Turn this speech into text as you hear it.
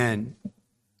Amen.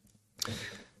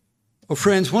 Well,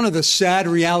 friends, one of the sad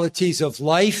realities of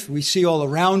life we see all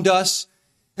around us,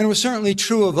 and it was certainly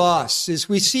true of us, is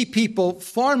we see people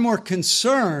far more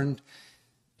concerned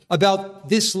about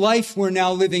this life we're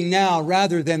now living now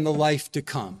rather than the life to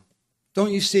come.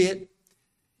 Don't you see it?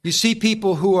 You see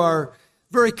people who are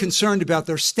very concerned about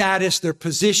their status, their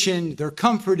position, their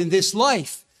comfort in this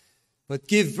life, but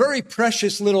give very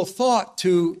precious little thought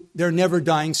to their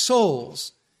never-dying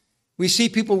souls. We see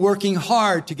people working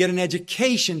hard to get an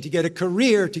education, to get a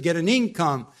career, to get an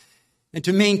income, and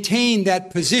to maintain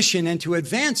that position and to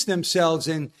advance themselves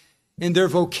in their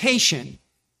vocation.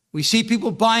 We see people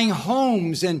buying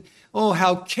homes and, oh,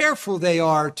 how careful they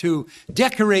are to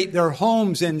decorate their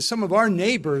homes. And some of our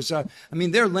neighbors,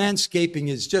 their landscaping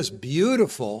is just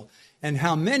beautiful, and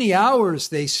how many hours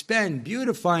they spend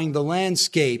beautifying the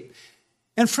landscape.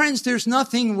 And friends, there's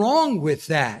nothing wrong with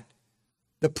that.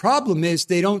 The problem is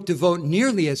they don't devote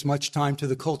nearly as much time to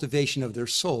the cultivation of their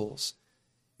souls.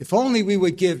 If only we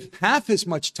would give half as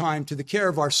much time to the care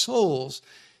of our souls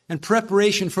and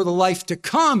preparation for the life to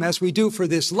come as we do for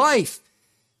this life,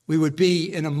 we would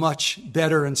be in a much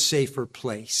better and safer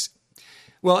place.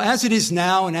 Well, as it is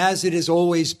now and as it has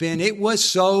always been, it was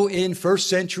so in first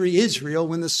century Israel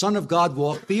when the Son of God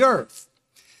walked the earth.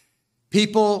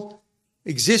 People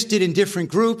existed in different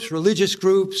groups, religious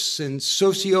groups and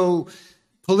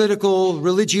socio-political,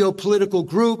 religio-political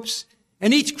groups,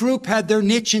 and each group had their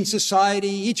niche in society.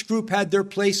 Each group had their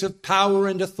place of power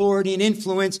and authority and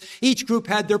influence. Each group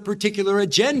had their particular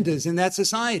agendas in that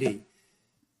society.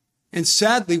 And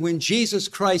sadly, when Jesus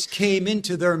Christ came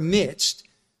into their midst,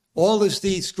 all of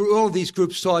these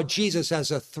groups saw Jesus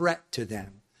as a threat to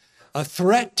them, a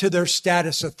threat to their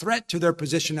status, a threat to their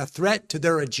position, a threat to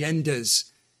their agendas,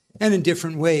 and in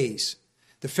different ways.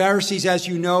 The Pharisees, as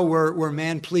you know, were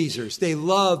man-pleasers. They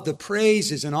loved the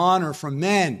praises and honor from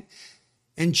men.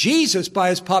 And Jesus, by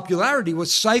his popularity,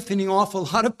 was siphoning off a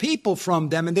lot of people from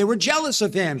them, and they were jealous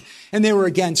of him, and they were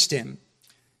against him.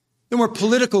 There were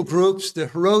political groups, the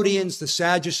Herodians, the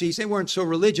Sadducees. They weren't so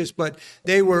religious, but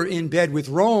they were in bed with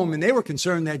Rome, and they were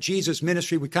concerned that Jesus'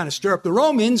 ministry would kind of stir up the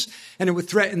Romans, and it would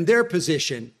threaten their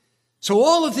position. So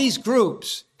all of these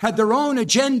groups had their own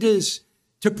agendas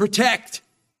to protect,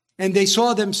 and they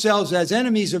saw themselves as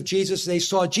enemies of Jesus. They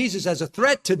saw Jesus as a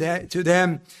threat to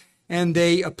them, and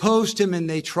they opposed him, and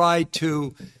they tried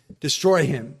to destroy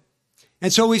him.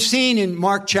 And so we've seen in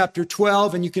Mark chapter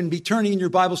 12, and you can be turning in your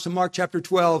Bibles to Mark chapter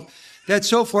 12, that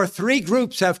so far 3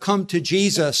 groups have come to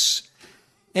Jesus,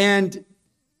 and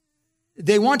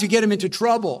they want to get him into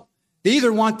trouble. They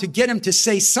either want to get him to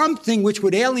say something which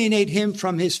would alienate him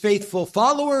from his faithful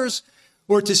followers,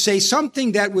 or to say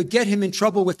something that would get him in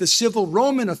trouble with the civil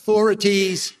Roman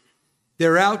authorities.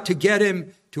 They're out to get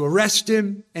him, to arrest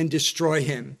him, and destroy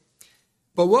him.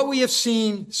 But what we have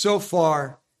seen so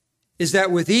far is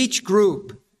that with each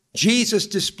group, Jesus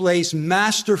displays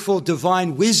masterful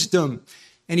divine wisdom,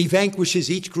 and he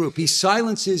vanquishes each group. He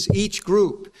silences each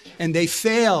group, and they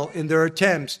fail in their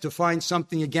attempts to find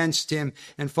something against him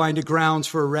and find a grounds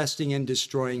for arresting and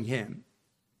destroying him.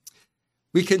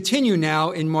 We continue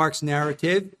now in Mark's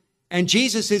narrative, and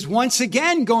Jesus is once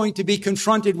again going to be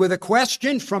confronted with a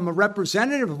question from a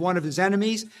representative of one of his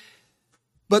enemies.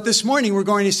 But this morning, we're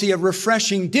going to see a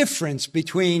refreshing difference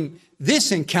between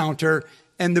this encounter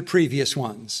and the previous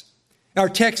ones. Our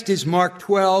text is Mark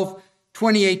 12,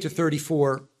 28 to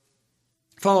 34.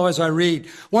 Follow as I read.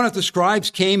 One of the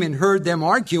scribes came and heard them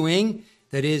arguing,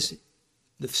 that is,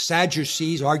 the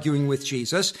Sadducees arguing with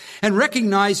Jesus, and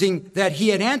recognizing that he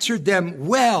had answered them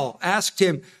well, asked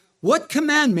him, "What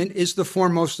commandment is the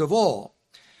foremost of all?"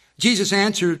 Jesus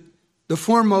answered, "The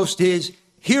foremost is,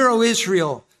 'Hear, O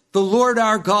Israel, the Lord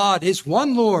our God is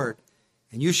one Lord,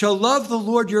 and you shall love the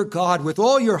Lord your God with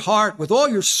all your heart, with all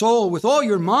your soul, with all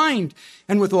your mind,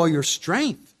 and with all your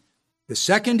strength. The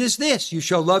second is this, you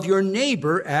shall love your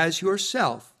neighbor as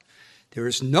yourself. There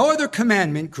is no other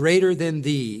commandment greater than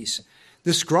these."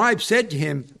 The scribe said to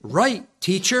him, "Right,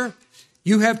 teacher,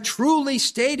 you have truly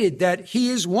stated that he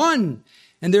is one,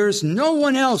 and there is no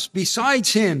one else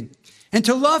besides him, and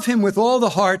to love him with all the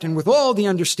heart and with all the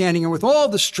understanding and with all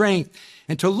the strength,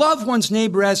 and to love one's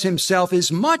neighbor as himself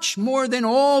is much more than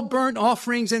all burnt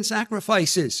offerings and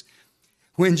sacrifices."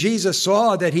 When Jesus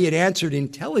saw that he had answered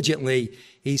intelligently,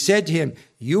 he said to him,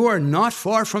 "You are not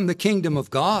far from the kingdom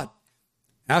of God."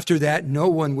 After that, no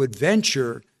one would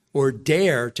venture or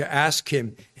dare to ask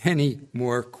him any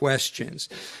more questions.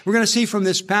 We're going to see from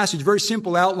this passage, very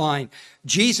simple outline.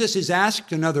 Jesus is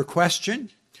asked another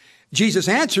question. Jesus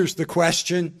answers the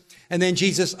question, and then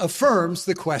Jesus affirms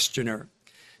the questioner.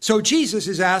 So Jesus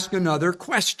is asked another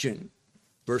question.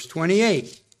 Verse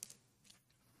 28.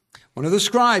 One of the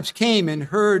scribes came and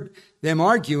heard them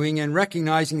arguing, and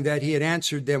recognizing that he had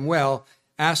answered them well,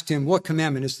 asked him, what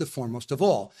commandment is the foremost of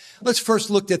all? Let's first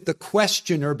look at the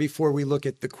questioner before we look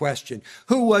at the question.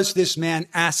 Who was this man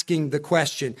asking the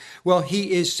question? Well,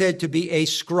 he is said to be a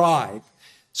scribe.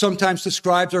 Sometimes the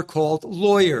scribes are called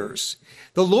lawyers.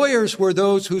 The lawyers were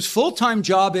those whose full-time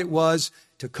job it was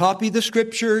to copy the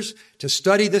scriptures, to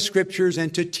study the scriptures,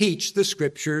 and to teach the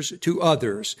scriptures to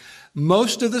others.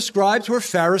 Most of the scribes were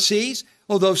Pharisees,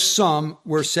 although some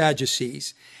were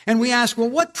Sadducees. And we ask, well,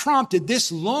 what prompted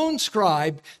this lone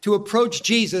scribe to approach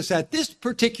Jesus at this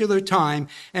particular time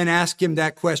and ask him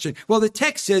that question? Well, the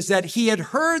text says that he had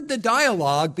heard the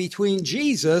dialogue between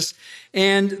Jesus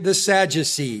and the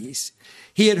Sadducees.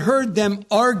 He had heard them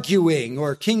arguing,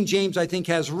 or King James, I think,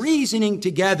 has reasoning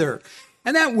together.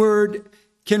 And that word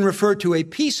can refer to a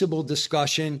peaceable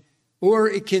discussion, or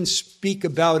it can speak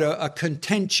about a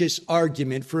contentious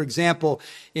argument. For example,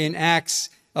 in Acts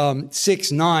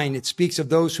 6:9, it speaks of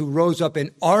those who rose up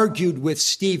and argued with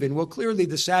Stephen. Well, clearly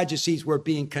the Sadducees were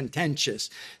being contentious.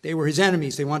 They were his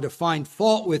enemies. They wanted to find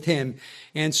fault with him.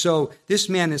 And so this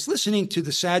man is listening to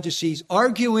the Sadducees,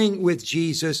 arguing with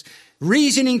Jesus,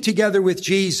 reasoning together with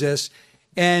Jesus,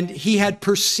 and he had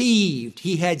perceived,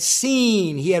 he had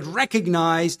seen, he had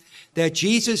recognized that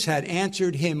Jesus had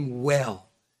answered him well.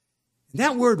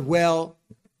 That word well,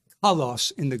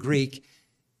 kalos in the Greek,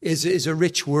 is a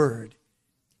rich word.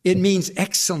 It means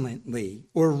excellently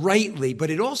or rightly, but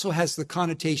it also has the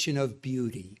connotation of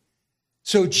beauty.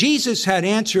 So Jesus had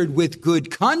answered with good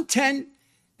content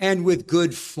and with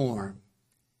good form.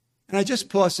 And I just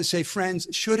pause to say, friends,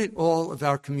 shouldn't all of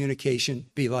our communication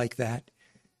be like that?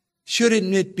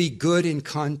 Shouldn't it be good in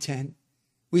content?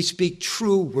 We speak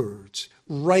true words,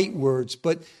 right words,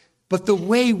 but the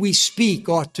way we speak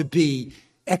ought to be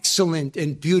excellent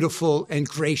and beautiful and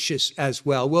gracious as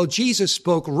well. Well, Jesus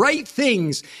spoke right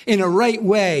things in a right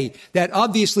way that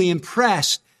obviously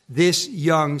impressed this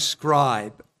young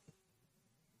scribe.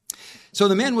 So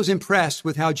the man was impressed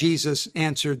with how Jesus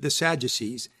answered the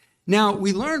Sadducees. Now,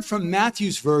 we learn from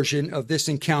Matthew's version of this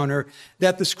encounter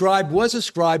that the scribe was a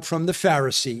scribe from the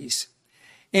Pharisees.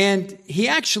 And he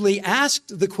actually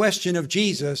asked the question of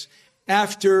Jesus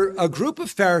after a group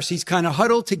of Pharisees kind of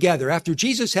huddled together. After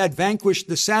Jesus had vanquished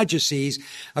the Sadducees,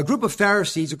 a group of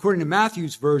Pharisees, according to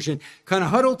Matthew's version, kind of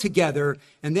huddled together.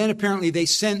 And then apparently they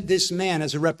sent this man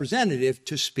as a representative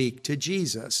to speak to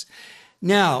Jesus.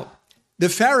 Now, the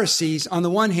Pharisees, on the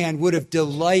one hand, would have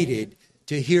delighted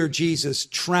to hear Jesus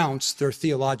trounce their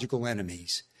theological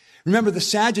enemies. Remember, the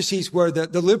Sadducees were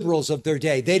the liberals of their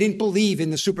day. They didn't believe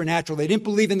in the supernatural. They didn't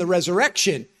believe in the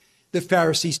resurrection. The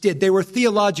Pharisees did. They were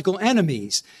theological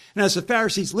enemies. And as the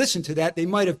Pharisees listened to that, they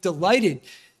might have delighted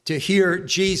to hear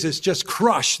Jesus just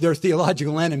crush their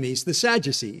theological enemies, the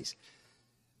Sadducees.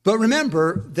 But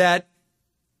remember that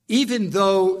even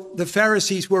though the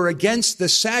Pharisees were against the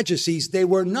Sadducees, they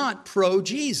were not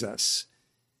pro-Jesus.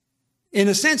 In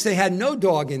a sense, they had no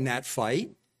dog in that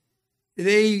fight.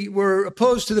 They were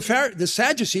opposed to the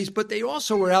Sadducees, but they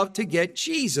also were out to get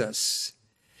Jesus.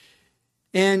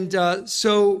 And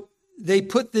so they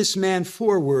put this man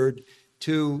forward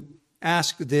to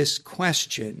ask this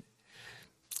question.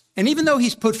 And even though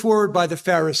he's put forward by the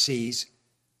Pharisees,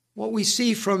 what we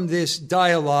see from this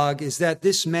dialogue is that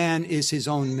this man is his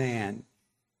own man.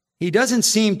 He doesn't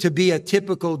seem to be a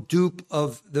typical dupe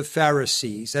of the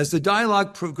Pharisees. As the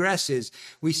dialogue progresses,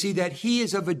 we see that he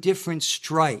is of a different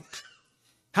stripe.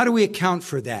 How do we account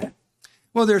for that?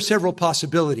 Well, there are several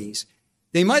possibilities.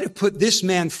 They might have put this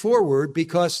man forward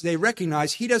because they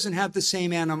recognize he doesn't have the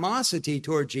same animosity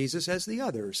toward Jesus as the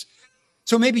others.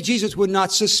 So maybe Jesus would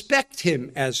not suspect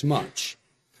him as much.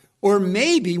 Or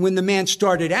maybe when the man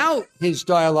started out his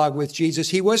dialogue with Jesus,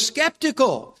 he was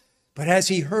skeptical. But as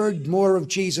he heard more of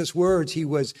Jesus' words, he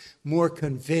was more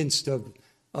convinced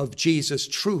of Jesus'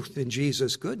 truth and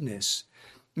Jesus' goodness.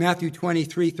 Matthew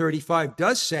 23:35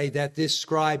 does say that this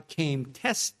scribe came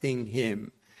testing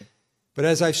him. But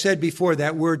as I've said before,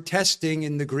 that word testing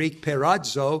in the Greek,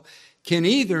 perazzo, can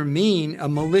either mean a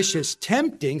malicious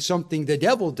tempting, something the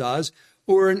devil does,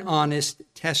 or an honest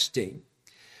testing.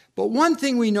 But one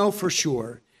thing we know for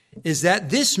sure is that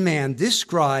this man, this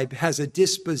scribe, has a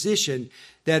disposition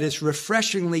that is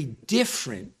refreshingly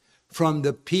different from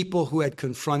the people who had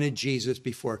confronted Jesus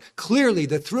before. Clearly,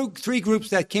 the three groups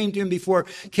that came to him before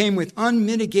came with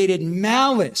unmitigated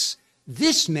malice.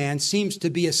 This man seems to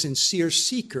be a sincere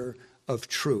seeker of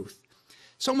truth.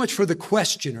 So much for the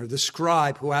questioner, the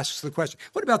scribe who asks the question.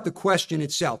 What about the question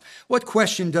itself? What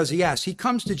question does he ask? He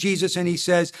comes to Jesus and he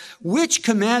says, which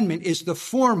commandment is the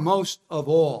foremost of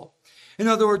all? In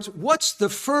other words, what's the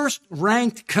first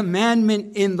ranked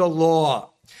commandment in the law?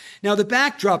 Now, the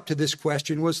backdrop to this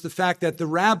question was the fact that the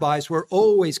rabbis were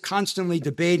always constantly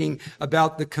debating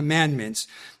about the commandments.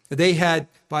 They had,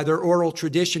 by their oral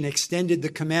tradition, extended the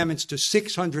commandments to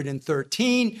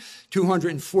 613,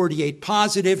 248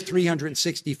 positive,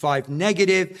 365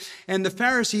 negative. And the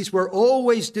Pharisees were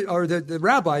always, or the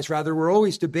rabbis rather, were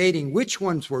always debating which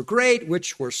ones were great,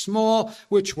 which were small,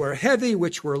 which were heavy,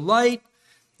 which were light.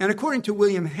 And according to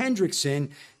William Hendrickson,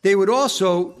 they would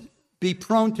also be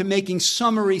prone to making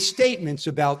summary statements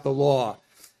about the law.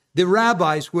 The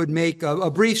rabbis would make a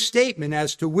brief statement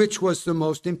as to which was the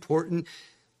most important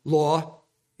law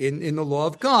in the law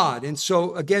of God. And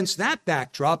so against that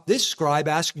backdrop, this scribe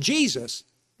asked Jesus,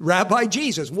 Rabbi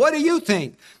Jesus, what do you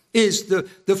think is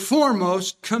the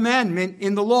foremost commandment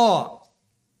in the law?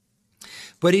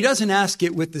 But he doesn't ask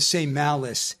it with the same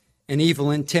malice and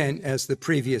evil intent as the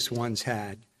previous ones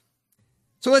had.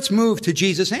 So let's move to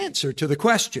Jesus' answer to the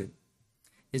question.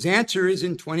 His answer is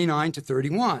in 29 to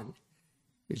 31.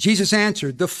 Jesus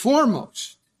answered, the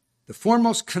foremost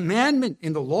commandment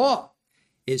in the law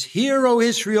is, hear, O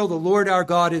Israel, the Lord our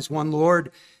God is one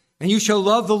Lord, and you shall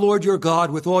love the Lord your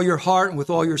God with all your heart and with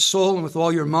all your soul and with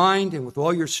all your mind and with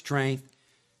all your strength.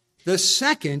 The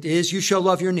second is, you shall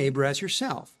love your neighbor as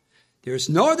yourself. There is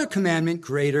no other commandment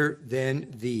greater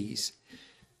than these.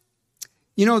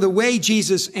 You know, the way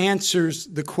Jesus answers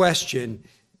the question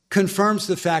confirms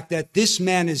the fact that this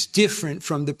man is different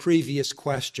from the previous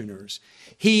questioners.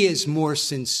 He is more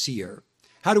sincere.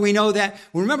 How do we know that?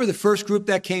 Well, remember the first group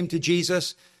that came to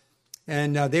Jesus,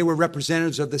 and they were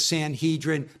representatives of the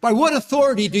Sanhedrin. By what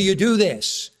authority do you do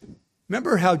this?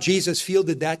 Remember how Jesus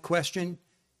fielded that question?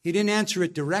 He didn't answer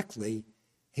it directly.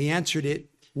 He answered it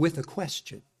with a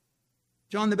question.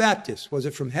 John the Baptist, was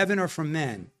it from heaven or from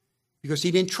men? Because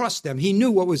he didn't trust them. He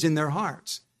knew what was in their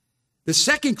hearts. The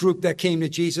second group that came to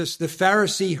Jesus, the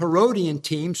Pharisee Herodian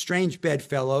team, strange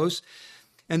bedfellows,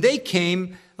 and they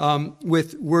came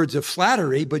with words of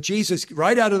flattery, but Jesus,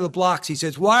 right out of the blocks, he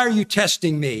says, why are you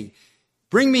testing me?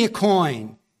 Bring me a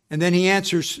coin. And then he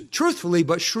answers truthfully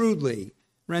but shrewdly,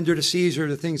 render to Caesar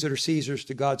the things that are Caesar's,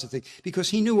 to God's the things, because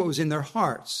he knew what was in their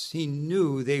hearts. He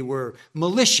knew they were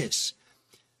malicious.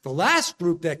 The last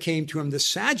group that came to him, the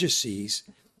Sadducees,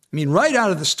 right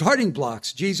out of the starting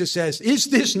blocks, Jesus says, is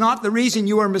this not the reason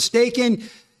you are mistaken?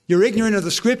 You're ignorant of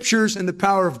the scriptures and the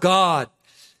power of God.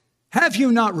 Have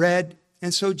you not read?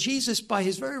 And so Jesus, by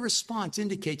his very response,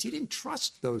 indicates he didn't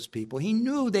trust those people. He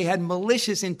knew they had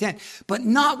malicious intent, but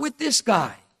not with this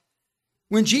guy.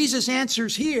 When Jesus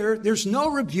answers here, there's no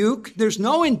rebuke, there's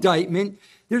no indictment,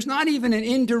 there's not even an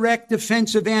indirect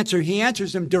defensive answer. He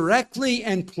answers them directly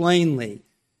and plainly.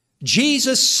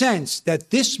 Jesus sensed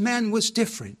that this man was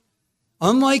different.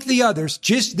 Unlike the others,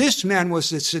 just this man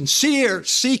was a sincere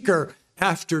seeker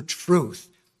after truth,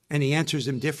 and he answers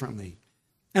him differently.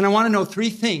 And I want to know three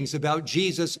things about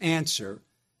Jesus' answer,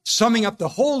 summing up the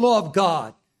whole law of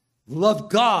God. Love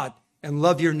God and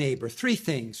love your neighbor. Three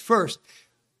things. First,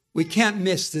 we can't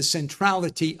miss the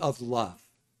centrality of love.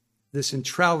 The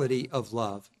centrality of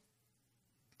love.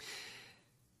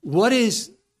 What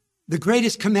is the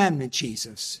greatest commandment,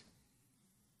 Jesus?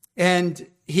 And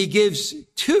he gives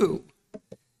two.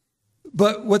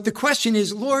 But what the question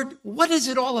is, Lord, what is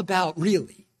it all about,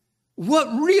 really? What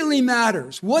really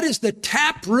matters? What is the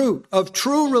taproot of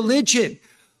true religion?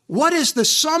 What is the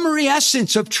summary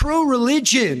essence of true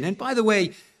religion? And by the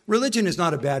way, religion is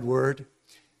not a bad word.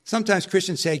 Sometimes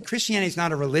Christians say Christianity is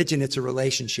not a religion, it's a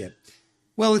relationship.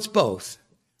 Well, it's both.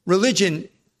 Religion,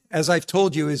 as I've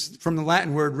told you, is from the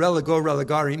Latin word religo,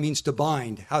 religare. It means to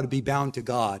bind, how to be bound to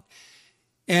God.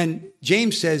 And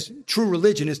James says true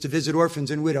religion is to visit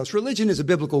orphans and widows. Religion is a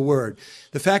biblical word.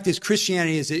 The fact is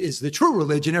Christianity is the true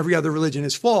religion. Every other religion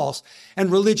is false.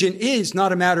 And religion is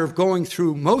not a matter of going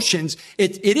through motions.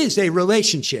 It is a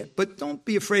relationship. But don't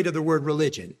be afraid of the word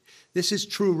religion. This is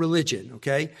true religion,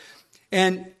 okay?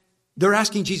 And they're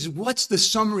asking Jesus, what's the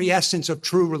summary essence of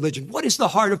true religion? What is the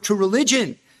heart of true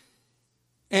religion?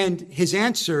 And his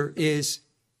answer is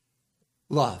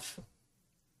love.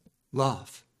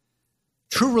 Love.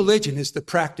 True religion is the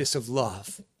practice of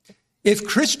love. If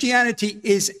Christianity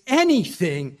is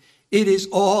anything, it is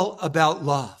all about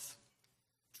love.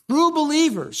 True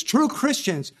believers, true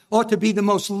Christians ought to be the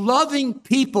most loving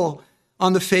people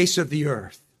on the face of the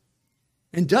earth.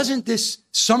 And doesn't this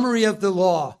summary of the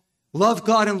law, love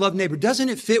God and love neighbor, doesn't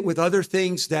it fit with other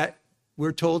things that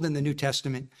we're told in the New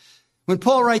Testament? When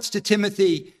Paul writes to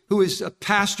Timothy, who is a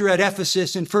pastor at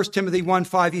Ephesus, in 1 Timothy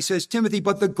 1:5, he says, Timothy,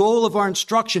 but the goal of our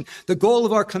instruction, the goal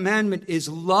of our commandment is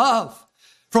love.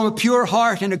 from a pure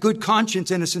heart and a good conscience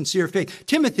and a sincere faith.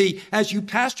 Timothy, as you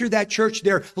pastor that church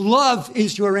there, love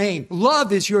is your aim.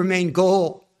 Love is your main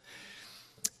goal.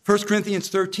 1 Corinthians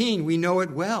 13, we know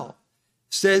it well,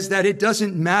 says that it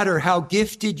doesn't matter how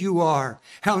gifted you are,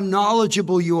 how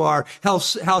knowledgeable you are, how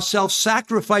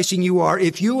self-sacrificing you are.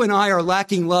 If you and I are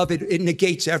lacking love, it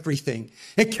negates everything.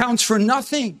 It counts for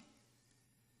nothing.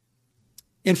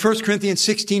 In 1 Corinthians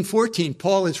 16:14,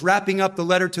 Paul is wrapping up the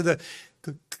letter to the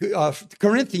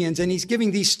Corinthians, and he's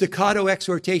giving these staccato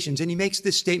exhortations, and he makes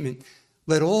this statement: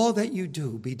 let all that you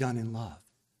do be done in love.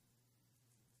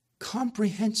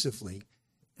 Comprehensively,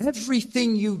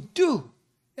 everything you do,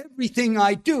 everything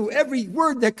I do, every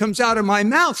word that comes out of my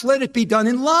mouth, let it be done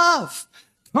in love.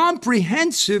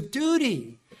 Comprehensive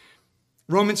duty.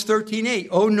 Romans 13:8,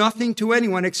 owe nothing to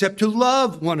anyone except to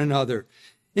love one another.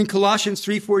 In Colossians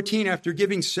 3:14, after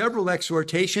giving several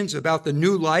exhortations about the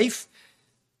new life,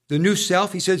 the new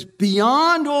self, he says,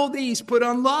 beyond all these, put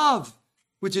on love,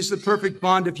 which is the perfect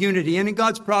bond of unity. And in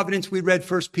God's providence, we read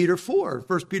 1 Peter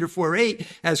 4:8,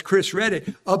 as Chris read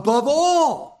it. Above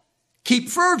all, keep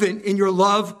fervent in your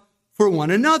love for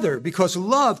one another, because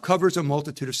love covers a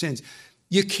multitude of sins.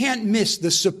 You can't miss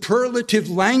the superlative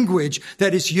language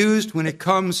that is used when it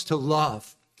comes to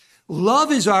love.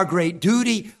 Love is our great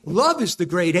duty. Love is the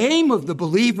great aim of the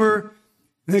believer.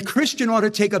 And the Christian ought to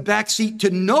take a backseat to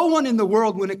no one in the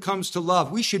world when it comes to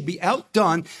love. We should be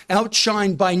outdone,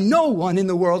 outshined by no one in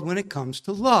the world when it comes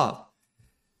to love.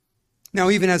 Now,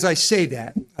 even as I say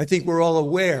that, I think we're all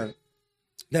aware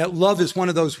that love is one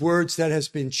of those words that has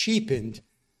been cheapened,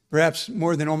 perhaps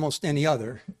more than almost any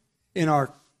other, in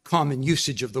our common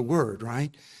usage of the word,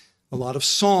 right? A lot of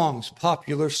songs,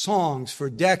 popular songs for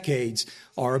decades,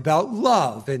 are about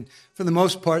love. And for the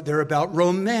most part, they're about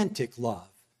romantic love.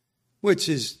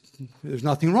 There's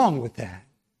nothing wrong with that.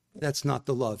 That's not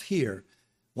the love here.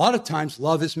 A lot of times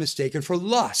love is mistaken for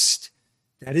lust.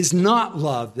 That is not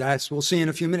love. We'll see in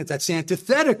a few minutes. That's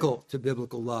antithetical to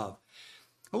biblical love.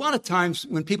 A lot of times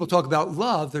when people talk about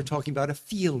love, they're talking about a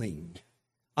feeling.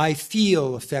 I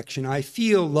feel affection. I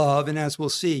feel love. And as we'll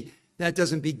see, that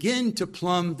doesn't begin to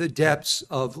plumb the depths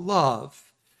of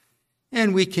love.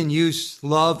 And we can use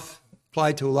love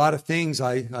applied to a lot of things.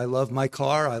 I love my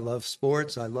car. I love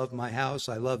sports. I love my house.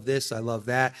 I love this. I love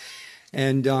that.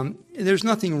 And there's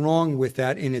nothing wrong with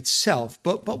that in itself.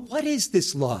 But what is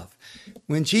this love?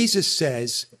 When Jesus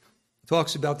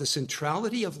talks about the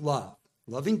centrality of love,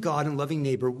 loving God and loving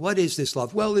neighbor, what is this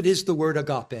love? Well, it is the word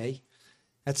agape.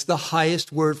 That's the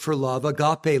highest word for love,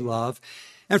 agape love.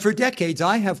 And for decades,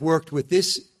 I have worked with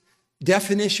this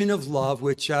definition of love,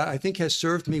 which I think has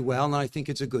served me well, and I think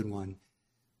it's a good one.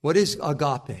 What is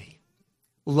agape?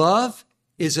 Love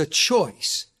is a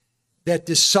choice that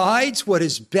decides what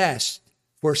is best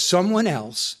for someone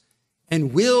else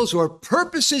and wills or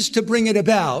purposes to bring it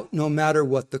about no matter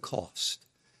what the cost.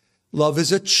 Love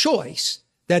is a choice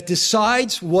that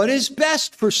decides what is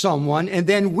best for someone and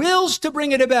then wills to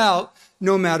bring it about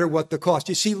no matter what the cost.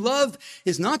 You see, love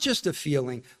is not just a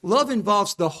feeling. Love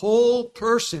involves the whole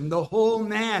person, the whole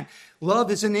man.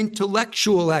 Love is an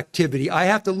intellectual activity. I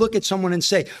have to look at someone and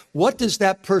say, what does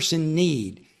that person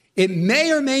need? It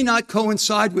may or may not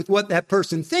coincide with what that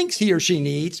person thinks he or she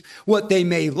needs, what they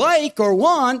may like or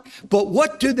want, but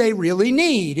what do they really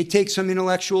need? It takes some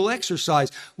intellectual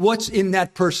exercise. What's in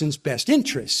that person's best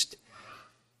interest?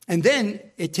 And then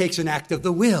it takes an act of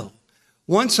the will.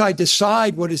 Once I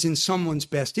decide what is in someone's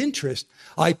best interest,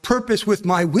 I purpose with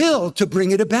my will to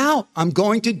bring it about. I'm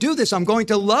going to do this. I'm going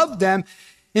to love them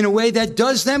in a way that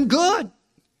does them good.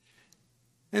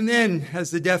 And then,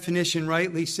 as the definition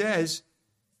rightly says,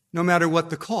 no matter what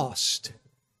the cost.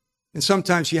 And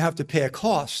sometimes you have to pay a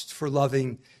cost for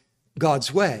loving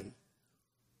God's way.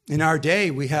 In our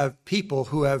day, we have people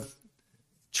who have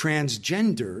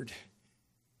transgendered.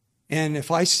 And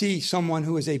if I see someone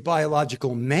who is a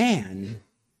biological man,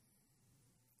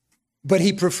 but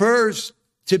he prefers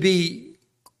to be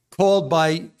called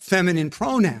by feminine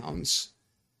pronouns,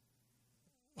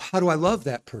 how do I love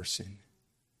that person?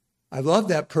 I love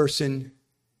that person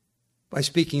by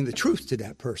speaking the truth to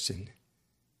that person.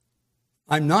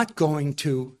 I'm not going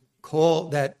to call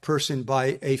that person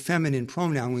by a feminine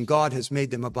pronoun when God has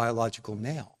made them a biological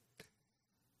male.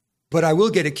 But I will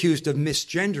get accused of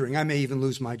misgendering. I may even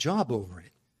lose my job over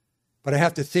it. But I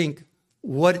have to think,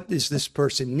 what does this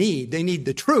person need? They need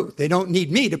the truth. They don't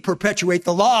need me to perpetuate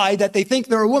the lie that they think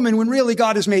they're a woman when really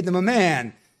God has made them a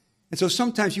man. And so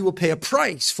sometimes you will pay a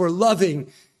price for loving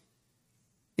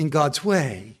in God's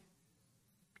way.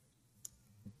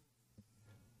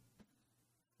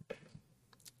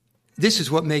 This is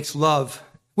what makes love.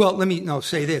 Well,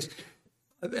 say this.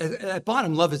 At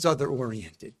bottom, love is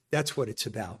other-oriented. That's what it's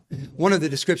about. One of the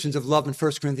descriptions of love in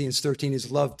 1 Corinthians 13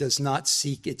 is love does not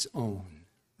seek its own,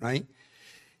 right?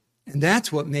 And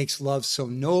that's what makes love so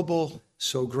noble,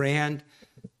 so grand,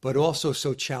 but also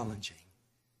so challenging.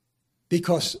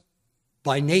 Because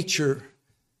by nature,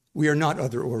 we are not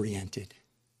other-oriented.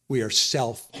 We are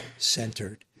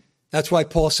self-centered. That's why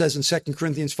Paul says in 2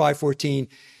 Corinthians 5:14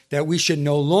 that we should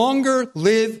no longer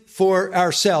live for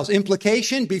ourselves.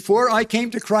 Implication, before I came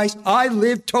to Christ, I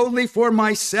lived totally for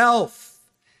myself.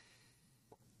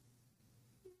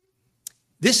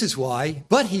 This is why,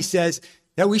 but he says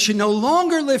that we should no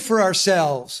longer live for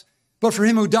ourselves, but for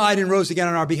him who died and rose again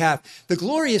on our behalf. The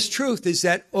glorious truth is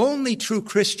that only true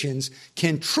Christians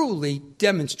can truly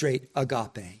demonstrate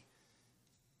agape.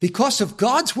 Because of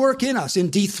God's work in us in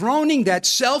dethroning that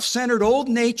self-centered old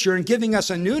nature and giving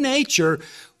us a new nature,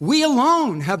 we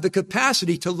alone have the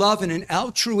capacity to love in an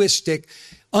altruistic,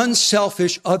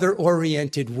 unselfish,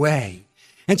 other-oriented way.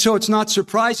 And so it's not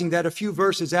surprising that a few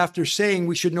verses after saying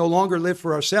we should no longer live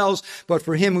for ourselves, but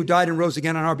for him who died and rose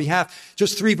again on our behalf,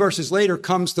 just 3 verses later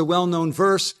comes the well-known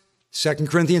verse, 2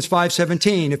 Corinthians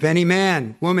 5:17, if any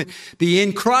man, woman, be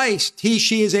in Christ, he,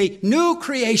 she is a new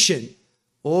creation.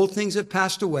 Old things have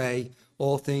passed away.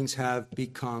 All things have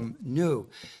become new.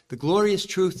 The glorious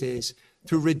truth is,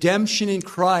 through redemption in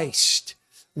Christ,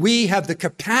 we have the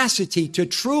capacity to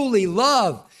truly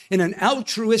love in an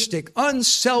altruistic,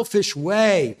 unselfish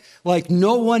way like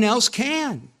no one else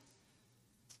can.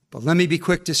 But let me be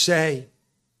quick to say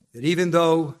that even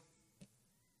though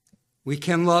we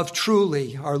can love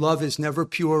truly, our love is never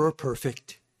pure or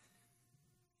perfect.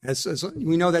 As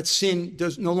we know that sin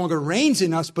no longer reigns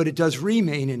in us, but it does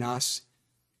remain in us.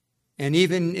 And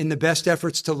even in the best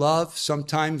efforts to love,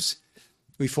 sometimes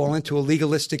we fall into a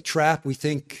legalistic trap. We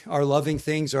think our loving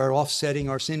things are offsetting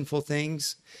our sinful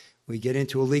things. We get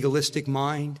into a legalistic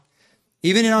mind.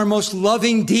 Even in our most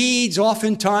loving deeds,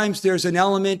 oftentimes there's an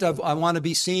element of, I want to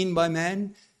be seen by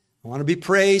men. I want to be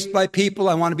praised by people.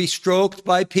 I want to be stroked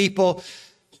by people.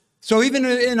 So even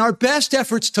in our best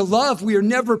efforts to love, we are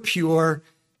never pure,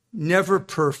 never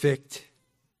perfect.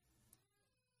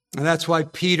 And that's why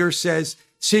Peter says,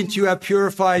 since you have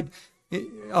purified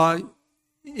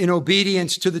in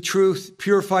obedience to the truth,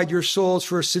 purified your souls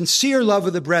for a sincere love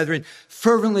of the brethren,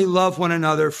 fervently love one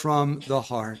another from the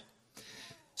heart.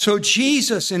 So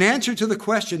Jesus, in answer to the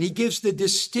question, he gives the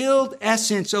distilled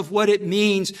essence of what it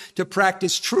means to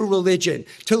practice true religion,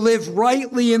 to live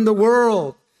rightly in the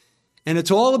world. And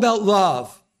it's all about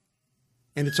love,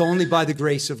 and it's only by the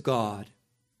grace of God.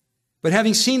 But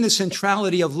having seen the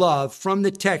centrality of love from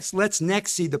the text, let's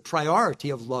next see the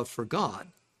priority of love for God.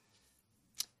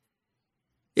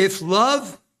 If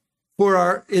love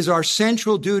is our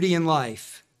central duty in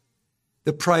life,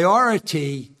 the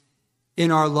priority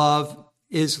in our love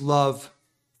is love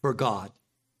for God.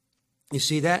 You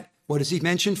see that? What does he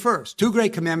mention first? 2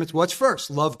 great commandments. What's first?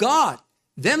 Love God,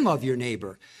 then love your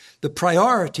neighbor. The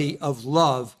priority of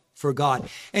love for God.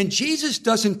 And Jesus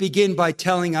doesn't begin by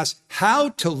telling us how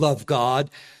to love God,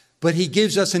 but he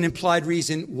gives us an implied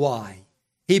reason why.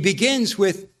 He begins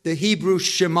with the Hebrew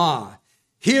Shema.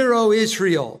 Hear, O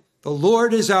Israel, the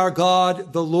Lord is our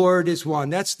God, the Lord is one.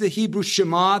 That's the Hebrew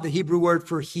Shema, the Hebrew word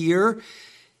for hear.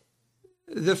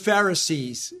 The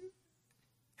Pharisees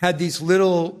had these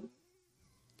little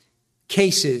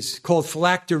cases called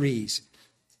phylacteries,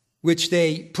 which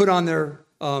they put on their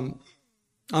arm,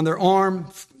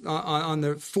 on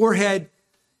their forehead,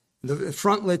 the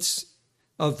frontlets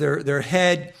of their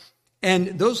head.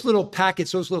 And those little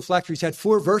packets, those little phylacteries had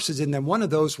 4 verses in them. One of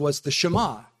those was the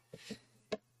Shema,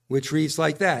 which reads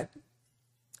like that.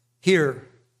 Hear,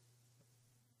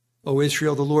 O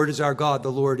Israel, the Lord is our God,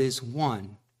 the Lord is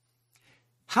one.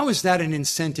 How is that an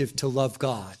incentive to love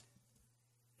God?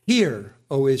 Hear,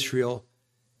 O Israel,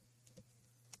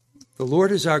 the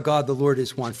Lord is our God, the Lord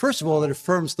is one. First of all, it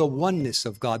affirms the oneness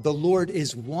of God. The Lord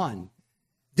is one.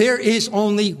 There is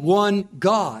only one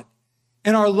God.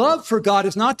 And our love for God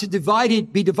is not to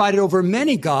be divided over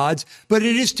many gods, but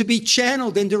it is to be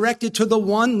channeled and directed to the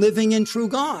one living and true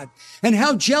God. And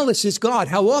how jealous is God?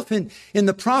 How often in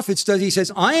the prophets does he says,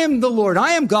 I am the Lord,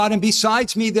 I am God, and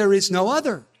besides me there is no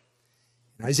other.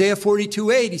 In Isaiah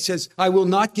 42:8, he says, I will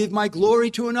not give my glory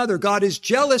to another. God is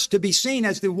jealous to be seen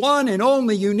as the one and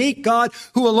only unique God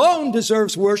who alone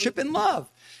deserves worship and love.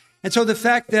 And so the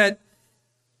fact that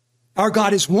our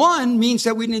God is one means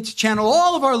that we need to channel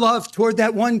all of our love toward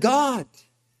that one God.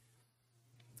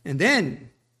 And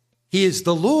then he is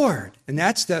the Lord. And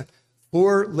that's the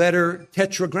 4-letter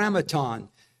tetragrammaton.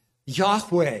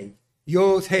 Yahweh,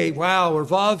 Yod, He, Wow, or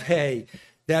Vav, He.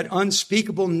 that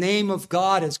unspeakable name of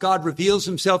God as God reveals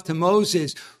himself to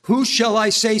Moses. Who shall I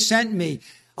say sent me?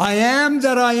 I am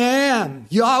that I am,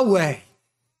 Yahweh.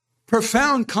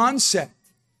 Profound concept.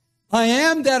 I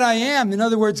am that I am. In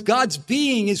other words, God's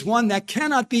being is one that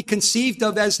cannot be conceived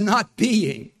of as not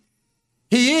being.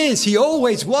 He is, he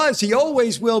always was, he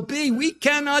always will be. We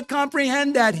cannot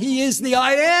comprehend that. He is the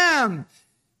I am.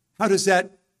 How does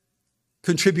that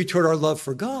contribute toward our love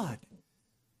for God?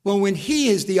 Well, when he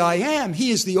is the I am,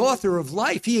 he is the author of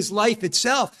life. He is life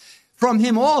itself. From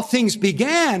him all things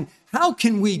began. How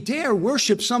can we dare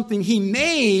worship something he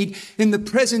made in the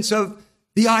presence of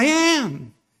the I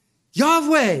am?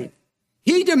 Yahweh.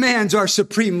 He demands our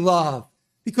supreme love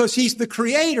because he's the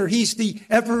creator. He's the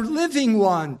ever-living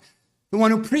one, the one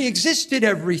who pre-existed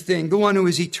everything, the one who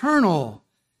is eternal.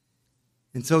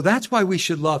 And so that's why we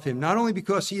should love him, not only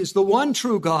because he is the one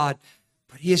true God,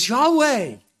 but he is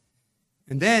Yahweh.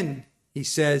 And then he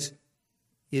says,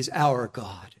 he is our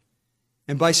God.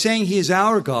 And by saying he is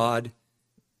our God,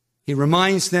 he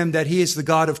reminds them that he is the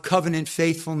God of covenant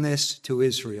faithfulness to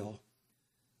Israel.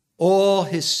 All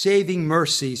his saving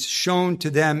mercies shown to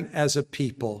them as a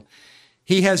people.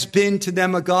 He has been to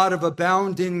them a God of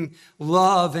abounding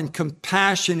love and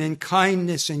compassion and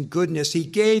kindness and goodness. He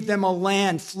gave them a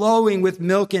land flowing with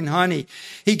milk and honey.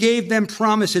 He gave them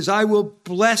promises. I will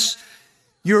bless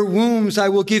your wombs. I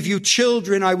will give you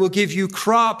children. I will give you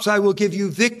crops. I will give you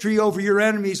victory over your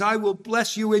enemies. I will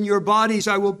bless you in your bodies.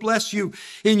 I will bless you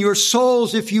in your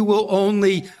souls if you will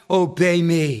only obey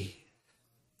me.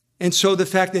 And so the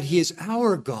fact that he is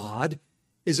our God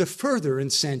is a further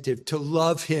incentive to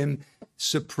love him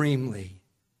supremely.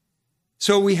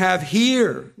 So we have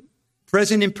here,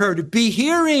 present imperative, be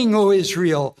hearing, O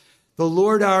Israel, the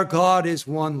Lord our God is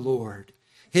one Lord.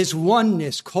 His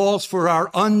oneness calls for our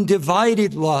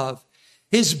undivided love.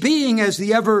 His being as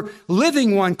the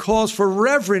ever-living one calls for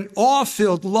reverent,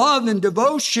 awe-filled love and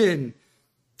devotion.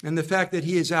 And the fact that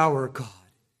he is our God.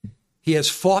 He has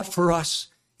fought for us.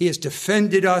 He has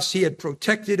defended us. He had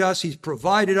protected us. He's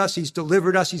provided us. He's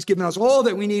delivered us. He's given us all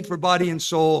that we need for body and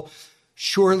soul.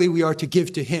 Surely we are to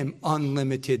give to him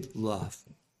unlimited love.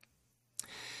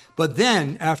 But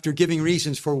then, after giving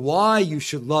reasons for why you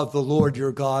should love the Lord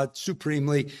your God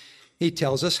supremely, he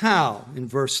tells us how in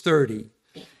verse 30.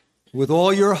 With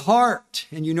all your heart,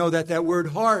 and you know that that word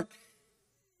heart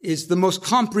is the most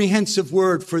comprehensive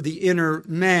word for the inner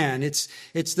man. It's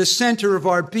the center of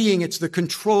our being. It's the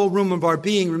control room of our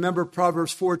being. Remember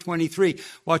Proverbs 4:23.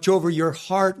 Watch over your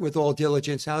heart with all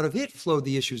diligence. Out of it flow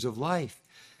the issues of life.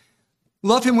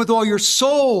 Love him with all your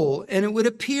soul. And it would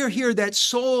appear here that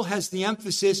soul has the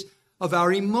emphasis of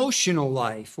our emotional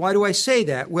life. Why do I say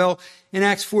that? Well, in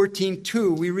Acts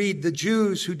 14:2, we read the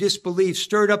Jews who disbelieved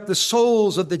stirred up the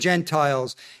souls of the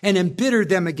Gentiles and embittered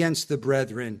them against the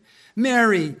brethren.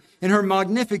 Mary, in her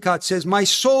Magnificat, says, my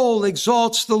soul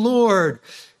exalts the Lord.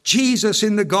 Jesus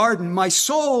in the garden, my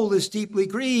soul is deeply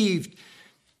grieved.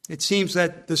 It seems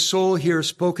that the soul here is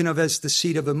spoken of as the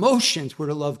seat of emotions. We're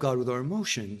to love God with our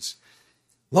emotions.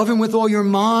 Love him with all your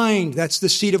mind. That's the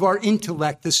seat of our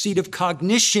intellect, the seat of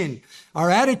cognition, our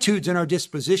attitudes and our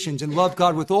dispositions. And love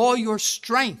God with all your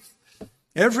strength.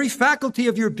 Every faculty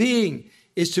of your being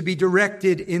is to be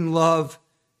directed in love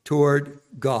toward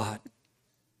God.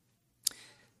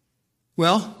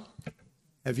 Well,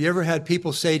 have you ever had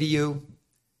people say to you,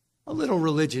 a little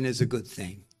religion is a good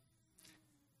thing?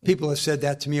 People have said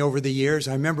that to me over the years.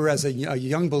 I remember as a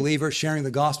young believer sharing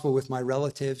the gospel with my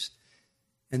relatives,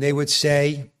 and they would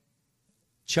say,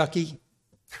 Chucky,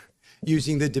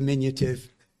 using the diminutive,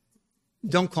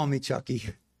 don't call me Chucky,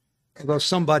 although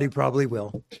somebody probably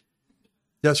will,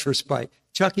 just for spite.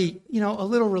 Chucky, a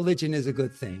little religion is a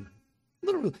good thing.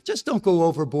 Just don't go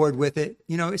overboard with it.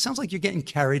 It sounds like you're getting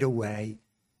carried away.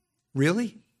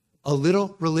 Really? A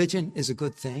little religion is a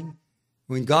good thing?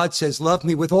 When God says, love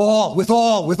me with all,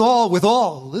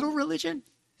 little religion?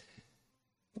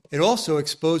 It also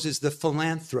exposes the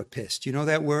philanthropist. You know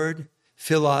that word?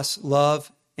 Philos,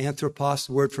 love, anthropos,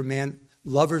 the word for man,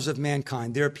 lovers of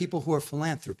mankind. There are people who are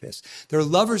philanthropists. They're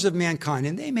lovers of mankind,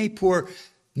 and they may pour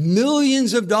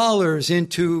millions of dollars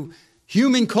into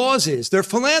human causes. They're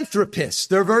philanthropists.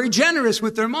 They're very generous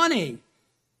with their money.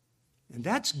 And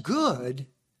that's good.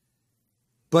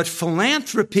 But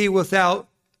philanthropy without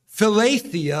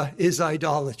philathea is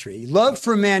idolatry. Love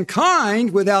for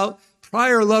mankind without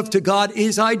prior love to God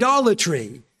is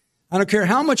idolatry. I don't care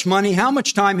how much money, how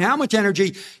much time, how much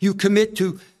energy you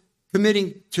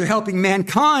committing to helping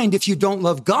mankind. If you don't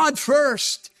love God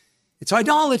first, it's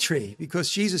idolatry, because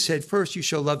Jesus said, first you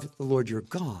shall love the Lord your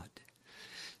God.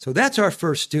 So that's our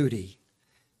first duty.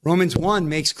 Romans 1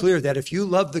 makes clear that if you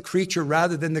love the creature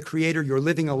rather than the creator, you're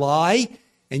living a lie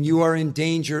and you are in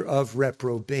danger of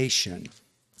reprobation.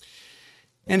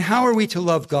 And how are we to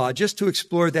love God? Just to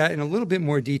explore that in a little bit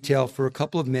more detail for a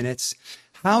couple of minutes.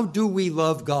 How do we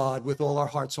love God with all our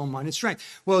heart, soul, mind, and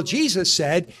strength? Well, Jesus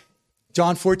said,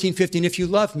 John 14:15, if you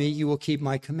love me, you will keep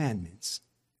my commandments.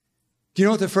 Do you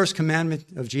know what the first commandment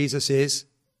of Jesus is?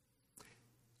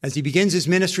 As he begins his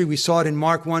ministry, we saw it in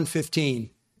Mark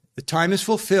 1:15. The time is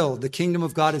fulfilled. The kingdom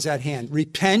of God is at hand.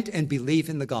 Repent and believe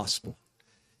in the gospel.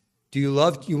 Do you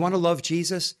want to love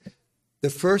Jesus? The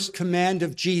first command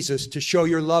of Jesus to show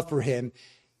your love for him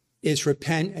is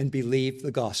repent and believe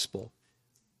the gospel.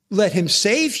 Let him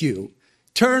save you.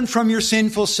 Turn from your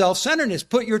sinful self-centeredness.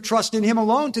 Put your trust in him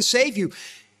alone to save you.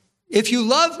 If you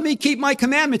love me, keep my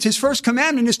commandments. His first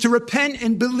commandment is to repent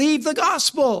and believe the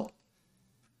gospel.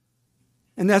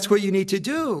 And that's what you need to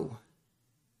do.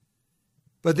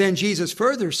 But then Jesus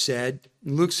further said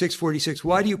in Luke 6:46,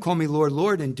 why do you call me Lord,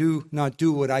 Lord, and do not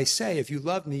do what I say? If you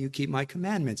love me, you keep my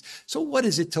commandments. So what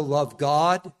is it to love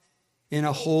God in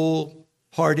a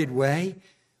wholehearted way?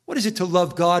 What is it to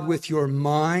love God with your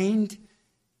mind?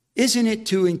 Isn't it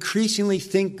to increasingly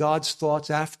think God's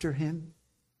thoughts after him?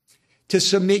 To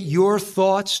submit your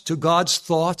thoughts to God's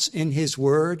thoughts in his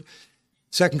word?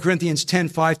 2 Corinthians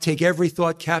 10:5, take every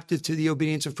thought captive to the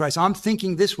obedience of Christ. I'm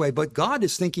thinking this way, but God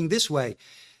is thinking this way.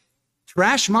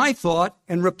 Trash my thought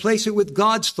and replace it with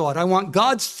God's thought. I want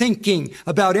God's thinking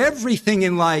about everything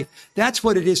in life. That's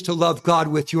what it is to love God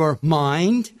with your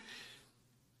mind.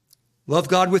 Love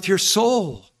God with your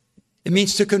soul. It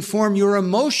means to conform your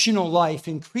emotional life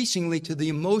increasingly to the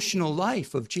emotional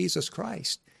life of Jesus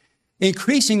Christ.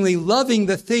 Increasingly loving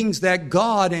the things that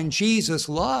God and Jesus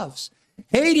loves.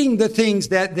 Hating the things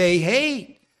that they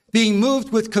hate, being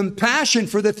moved with compassion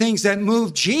for the things that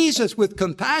moved Jesus with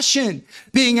compassion,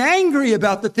 being angry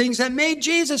about the things that made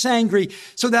Jesus angry,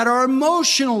 so that our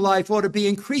emotional life ought to be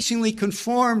increasingly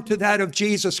conformed to that of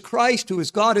Jesus Christ, who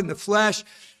is God in the flesh.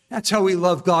 That's how we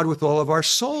love God with all of our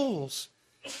souls.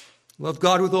 Love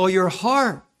God with all your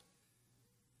heart.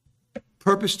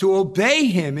 Purpose to obey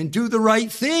him and do the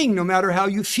right thing, no matter how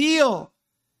you feel.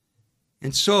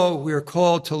 And so we are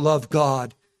called to love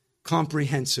God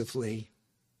comprehensively.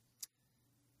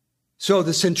 So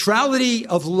the centrality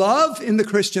of love in the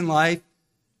Christian life,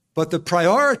 but the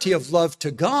priority of love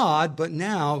to God, but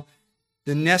now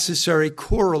the necessary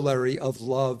corollary of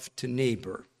love to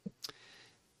neighbor.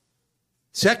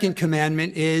 Second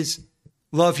commandment is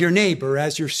love your neighbor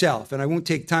as yourself. And I won't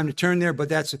take time to turn there, but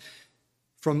that's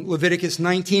from Leviticus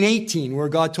 19:18, where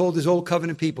God told his old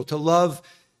covenant people to love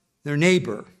their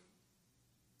neighbor.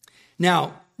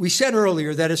 Now, we said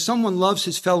earlier that if someone loves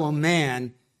his fellow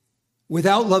man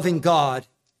without loving God,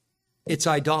 it's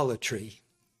idolatry.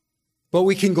 But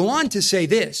we can go on to say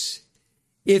this.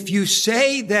 If you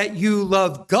say that you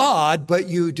love God, but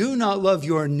you do not love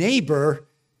your neighbor,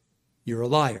 you're a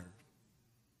liar.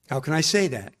 How can I say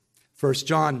that? 1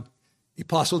 John, the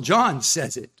Apostle John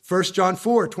says it. 1 John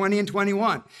 4:20 and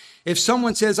 21. If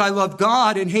someone says, I love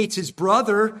God and hates his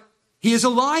brother, he is a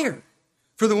liar.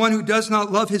 For the one who does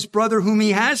not love his brother whom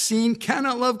he has seen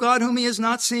cannot love God whom he has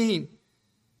not seen.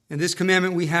 And this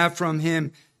commandment we have from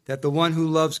him, that the one who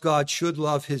loves God should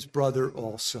love his brother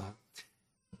also.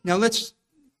 Now let's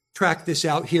track this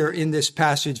out here in this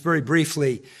passage very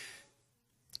briefly.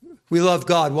 We love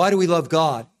God. Why do we love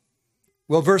God?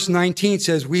 Well, verse 19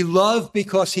 says, we love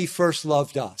because he first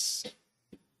loved us.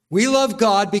 We love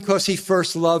God because he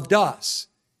first loved us.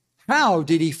 How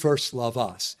did he first love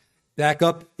us? Back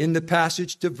up in the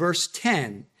passage to verse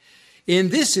 10. In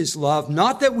this is love,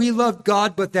 not that we loved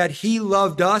God, but that he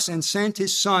loved us and sent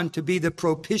his son to be the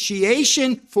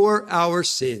propitiation for our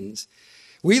sins.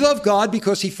 We love God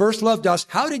because he first loved us.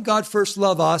 How did God first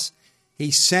love us? He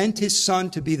sent his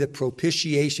son to be the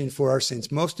propitiation for our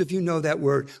sins. Most of you know that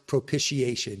word,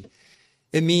 propitiation.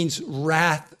 It means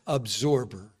wrath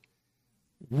absorber.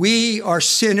 We are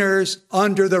sinners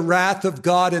under the wrath of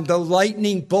God, and the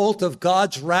lightning bolt of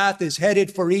God's wrath is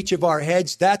headed for each of our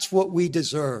heads. That's what we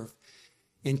deserve.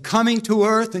 In coming to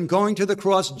earth and going to the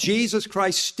cross, Jesus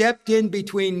Christ stepped in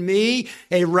between me,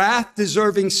 a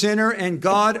wrath-deserving sinner, and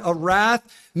God, a wrath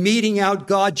meting out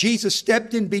God. Jesus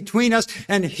stepped in between us,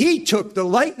 and he took the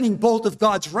lightning bolt of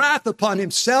God's wrath upon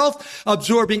himself,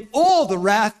 absorbing all the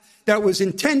wrath that was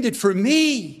intended for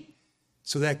me,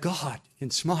 so that God can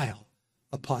smile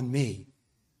upon me.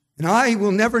 And I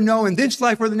will never know in this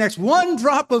life or the next one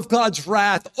drop of God's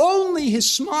wrath, only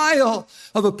his smile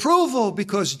of approval,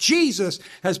 because Jesus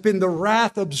has been the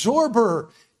wrath absorber,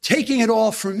 taking it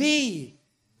all for me.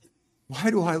 Why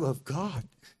do I love God?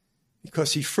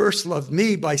 Because he first loved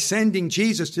me by sending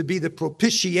Jesus to be the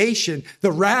propitiation,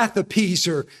 the wrath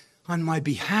appeaser on my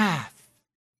behalf.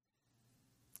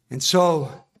 And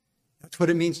so that's what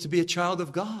it means to be a child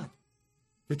of God.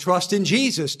 To trust in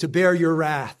Jesus to bear your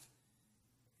wrath.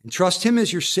 And trust him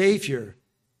as your Savior.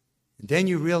 And then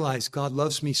you realize God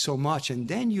loves me so much. And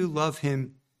then you love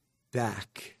him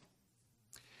back.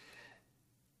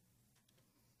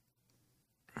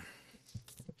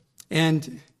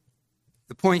 And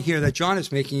the point here that John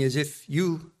is making is if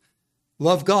you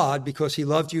love God because he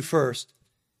loved you first,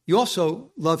 you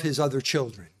also love his other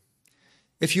children.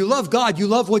 If you love God, you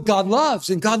love what God loves,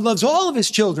 and God loves all of his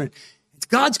children.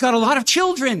 God's got a lot of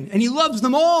children, and he loves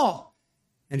them all.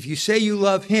 And if you say you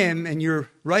love him, and you're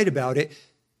right about it,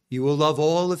 you will love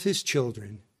all of his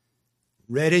children.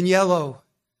 Red and yellow,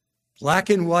 black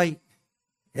and white,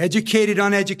 educated,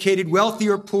 uneducated, wealthy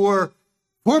or poor,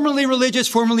 formerly religious,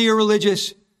 formerly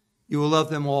irreligious. You will love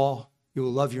them all. You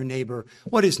will love your neighbor.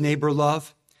 What is neighbor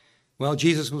love? Well,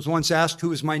 Jesus was once asked,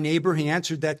 who is my neighbor? He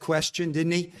answered that question,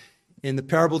 didn't he? In the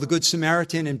parable of the Good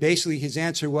Samaritan. And basically his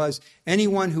answer was,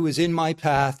 anyone who is in my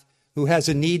path, who has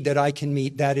a need that I can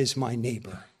meet, that is my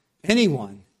neighbor.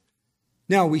 Anyone.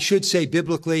 Now, we should say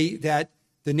biblically that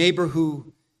the neighbor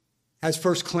who has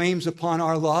first claims upon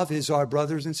our love is our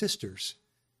brothers and sisters.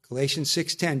 Galatians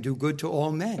 6:10, do good to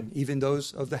all men, even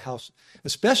those of the house,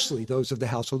 especially those of the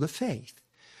household of faith.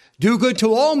 Do good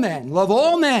to all men, love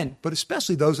all men, but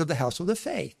especially those of the household of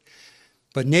faith.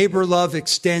 But neighbor love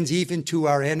extends even to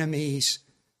our enemies.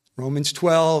 Romans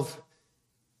 12,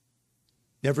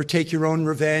 never take your own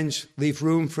revenge, leave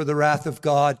room for the wrath of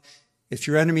God. If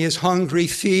your enemy is hungry,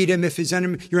 feed him. If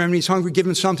your enemy is hungry, give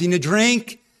him something to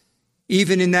drink.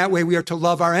 Even in that way, we are to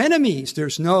love our enemies.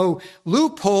 There's no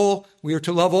loophole. We are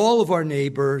to love all of our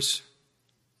neighbors.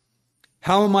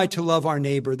 How am I to love our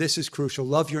neighbor? This is crucial.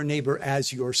 Love your neighbor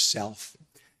as yourself.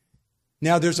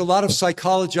 Now, there's a lot of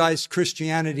psychologized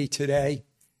Christianity today,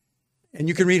 and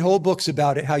you can read whole books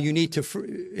about it, how you need to,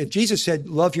 if Jesus said,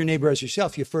 love your neighbor as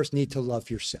yourself, you first need to love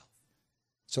yourself.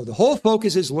 So the whole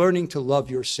focus is learning to love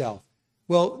yourself.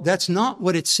 Well, that's not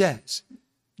what it says.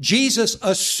 Jesus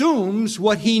assumes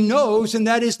what he knows, and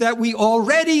that is that we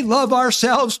already love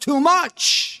ourselves too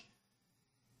much.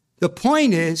 The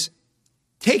point is,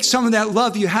 take some of that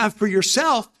love you have for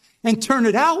yourself and turn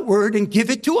it outward and give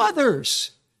it to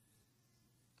others.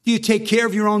 Do you take care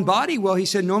of your own body? Well, he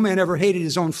said, no man ever hated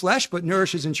his own flesh, but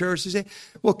nourishes and cherishes it.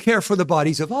 Well, care for the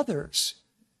bodies of others.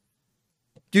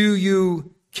 Do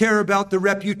you care about the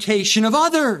reputation of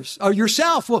others or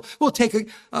yourself? Well, we'll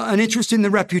take an interest in the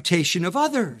reputation of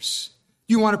others.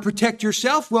 You want to protect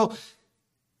yourself? Well,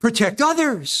 protect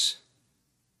others.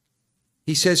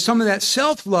 He says some of that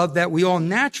self-love that we all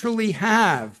naturally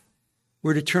have,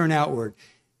 we're to turn outward.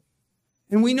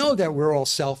 And we know that we're all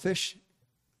selfish.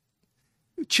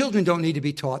 Children don't need to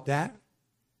be taught that.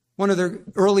 One of their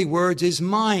early words is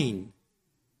mine,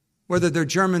 whether they're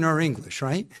German or English,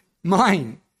 right?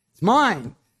 Mine. It's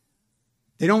mine.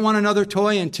 They don't want another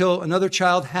toy until another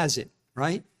child has it,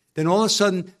 right? Then all of a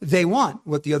sudden, they want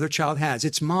what the other child has.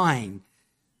 It's mine.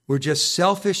 We're just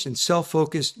selfish and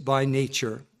self-focused by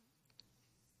nature.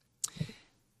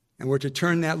 And we're to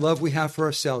turn that love we have for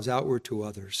ourselves outward to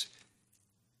others.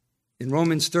 In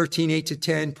Romans 13,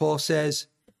 8-10, Paul says,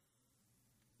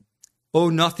 owe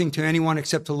nothing to anyone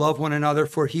except to love one another,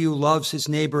 for he who loves his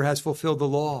neighbor has fulfilled the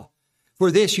law.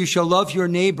 For this you shall love your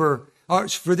neighbor.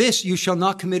 For this you shall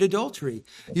not commit adultery.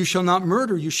 You shall not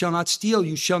murder. You shall not steal.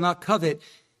 You shall not covet.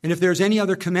 And if there is any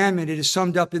other commandment, it is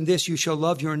summed up in this: you shall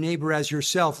love your neighbor as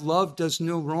yourself. Love does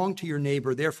no wrong to your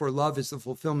neighbor. Therefore, love is the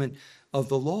fulfillment of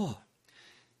the law.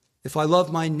 If I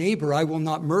love my neighbor, I will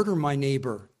not murder my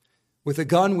neighbor with a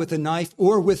gun, with a knife,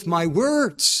 or with my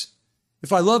words.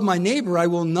 If I love my neighbor, I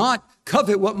will not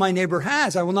covet what my neighbor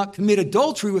has. I will not commit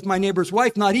adultery with my neighbor's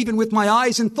wife, not even with my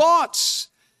eyes and thoughts.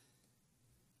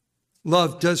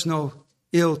 Love does no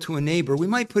ill to a neighbor. We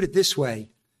might put it this way.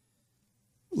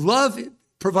 Love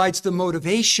provides the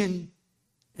motivation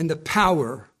and the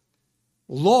power.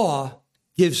 Law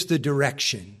gives the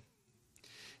direction.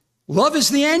 Love is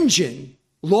the engine.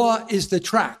 Law is the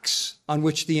tracks on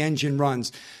which the engine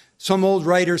runs. Some old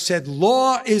writer said,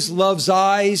 law is love's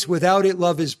eyes. Without it,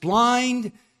 love is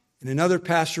blind. And another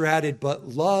pastor added, but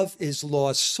love is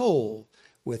law's soul.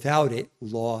 Without it,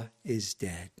 law is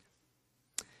dead.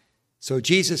 So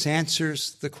Jesus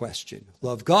answers the question.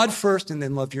 Love God first and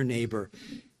then love your neighbor.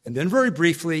 And then very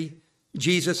briefly,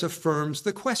 Jesus affirms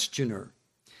the questioner.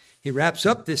 He wraps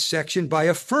up this section by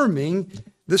affirming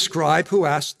the scribe who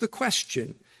asked the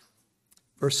question.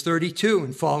 Verse 32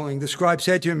 and following, the scribe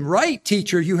said to him, "Right,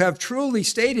 teacher, you have truly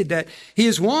stated that he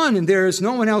is one and there is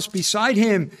no one else beside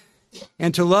him.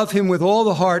 And to love him with all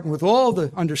the heart and with all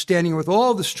the understanding, with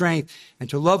all the strength, and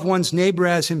to love one's neighbor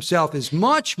as himself is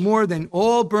much more than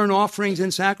all burnt offerings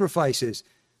and sacrifices."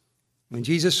 When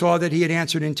Jesus saw that he had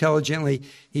answered intelligently,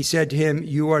 he said to him,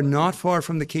 "You are not far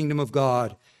from the kingdom of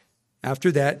God."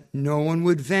 After that, no one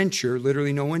would venture,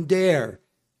 literally no one dare,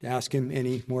 to ask him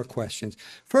any more questions.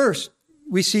 First,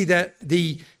 we see that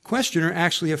the questioner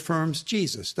actually affirms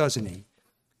Jesus, doesn't he?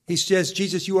 He says,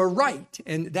 "Jesus, you are right."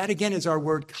 And that again is our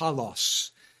word kalos.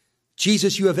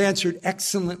 "Jesus, you have answered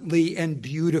excellently and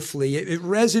beautifully. It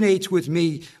resonates with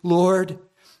me, Lord."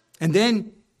 And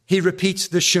then he repeats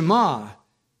the Shema,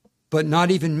 but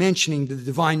not even mentioning the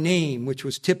divine name, which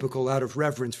was typical out of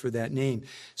reverence for that name.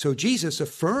 So Jesus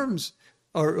affirms,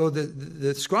 or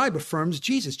the scribe affirms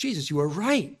Jesus. "Jesus, you are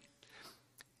right."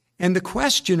 And the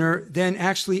questioner then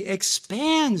actually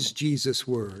expands Jesus'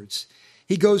 words.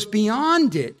 He goes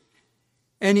beyond it.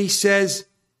 And he says,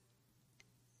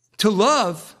 to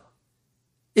love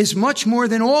is much more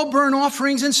than all burnt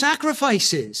offerings and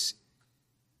sacrifices.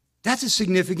 That's a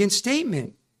significant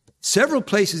statement. Several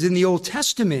places in the Old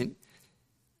Testament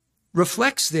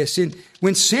reflects this.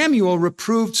 When Samuel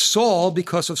reproved Saul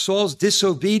because of Saul's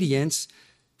disobedience,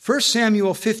 1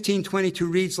 Samuel 15:22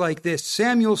 reads like this: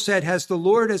 "Samuel said, 'Has the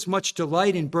Lord as much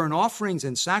delight in burnt offerings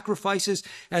and sacrifices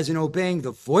as in obeying the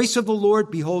voice of the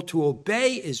Lord? Behold, to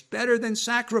obey is better than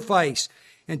sacrifice,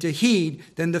 and to heed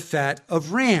than the fat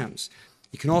of rams.'"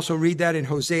 You can also read that in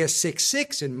Hosea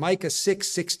 6:6 and Micah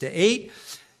 6:6-8.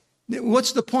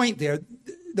 What's the point there?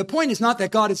 The point is not that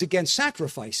God is against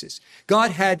sacrifices. God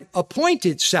had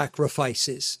appointed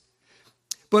sacrifices.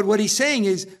 But what he's saying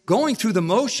is, going through the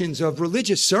motions of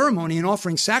religious ceremony and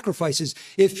offering sacrifices,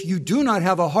 if you do not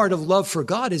have a heart of love for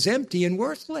God, is empty and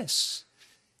worthless.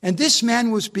 And this man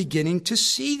was beginning to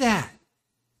see that.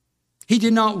 He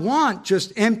did not want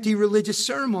just empty religious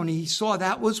ceremony. He saw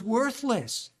that was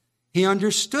worthless. He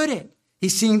understood it.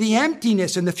 He's seeing the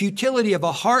emptiness and the futility of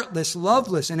a heartless,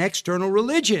 loveless, and external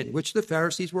religion, which the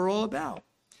Pharisees were all about.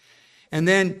 And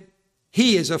then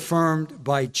he is affirmed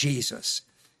by Jesus.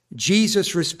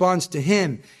 Jesus responds to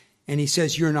him, and he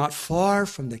says, "You're not far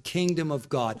from the kingdom of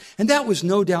God." And that was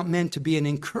no doubt meant to be an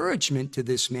encouragement to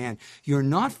this man. You're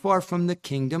not far from the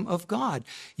kingdom of God.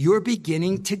 You're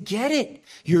beginning to get it.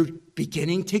 You're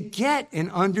beginning to get and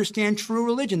understand true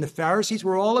religion. The Pharisees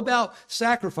were all about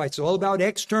sacrifice, all about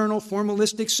external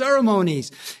formalistic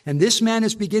ceremonies. And this man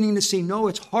is beginning to see, no,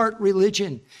 it's heart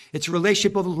religion. It's a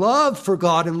relationship of love for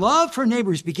God and love for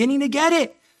neighbor. He's beginning to get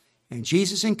it. And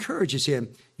Jesus encourages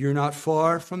him, "You're not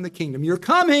far from the kingdom. You're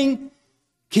coming.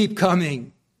 Keep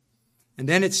coming." And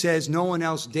then it says no one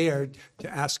else dared to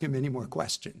ask him any more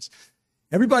questions.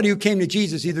 Everybody who came to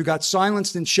Jesus either got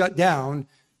silenced and shut down,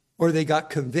 or they got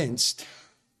convinced.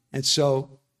 And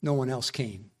so no one else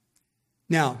came.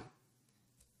 Now,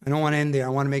 I don't want to end there. I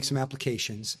want to make some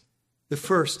applications. The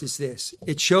first is this.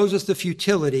 It shows us the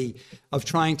futility of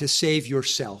trying to save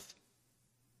yourself.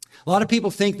 A lot of people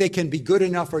think they can be good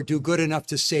enough or do good enough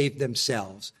to save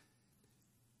themselves.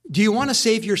 Do you want to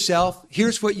save yourself?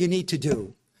 Here's what you need to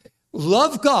do.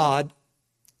 Love God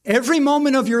every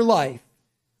moment of your life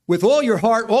with all your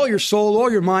heart, all your soul,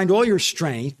 all your mind, all your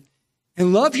strength,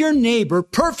 and love your neighbor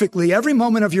perfectly every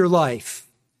moment of your life.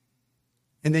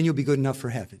 And then you'll be good enough for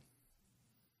heaven.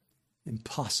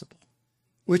 Impossible.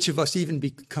 Which of us even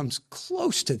becomes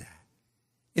close to that?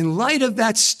 In light of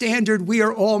that standard, we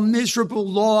are all miserable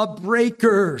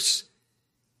lawbreakers.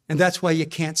 And that's why you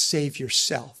can't save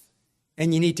yourself.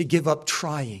 And you need to give up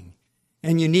trying.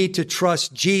 And you need to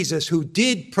trust Jesus, who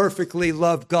did perfectly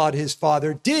love God, his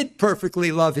Father, did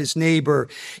perfectly love his neighbor.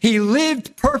 He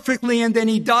lived perfectly, and then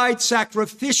he died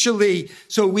sacrificially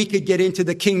so we could get into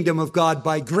the kingdom of God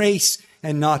by grace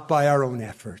and not by our own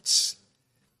efforts.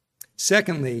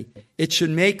 Secondly, it should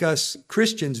make us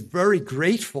Christians very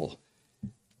grateful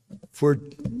for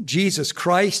Jesus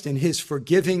Christ and his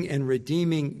forgiving and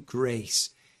redeeming grace.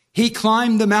 He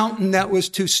climbed the mountain that was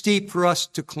too steep for us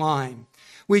to climb.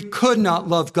 We could not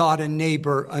love God and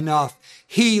neighbor enough.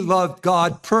 He loved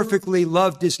God perfectly,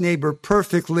 loved his neighbor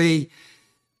perfectly.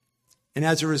 And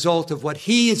as a result of what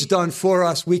he has done for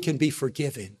us, we can be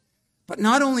forgiven. But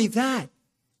not only that,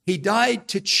 he died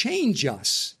to change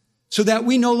us so that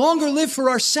we no longer live for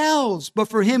ourselves, but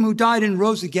for him who died and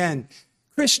rose again.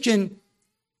 Christian,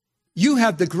 you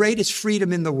have the greatest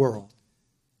freedom in the world.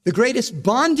 The greatest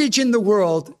bondage in the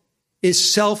world is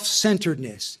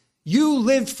self-centeredness. You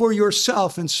lived for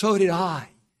yourself, and so did I.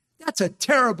 That's a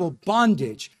terrible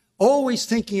bondage. always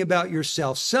thinking about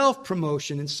yourself,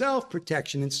 self-promotion and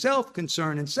self-protection and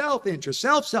self-concern and self-interest,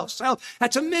 self.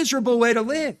 That's a miserable way to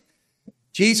live.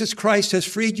 Jesus Christ has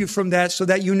freed you from that so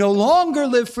that you no longer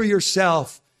live for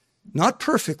yourself, not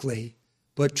perfectly,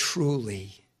 but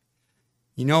truly.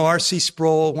 You know, R.C.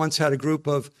 Sproul once had a group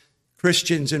of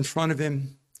Christians in front of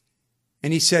him,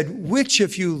 and he said, which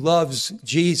of you loves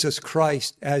Jesus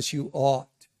Christ as you ought?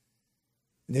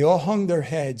 And they all hung their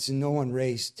heads and no one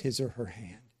raised his or her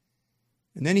hand.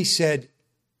 And then he said,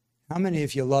 how many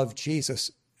of you love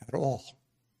Jesus at all?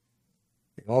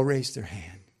 They all raised their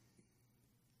hand.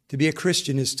 To be a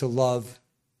Christian is to love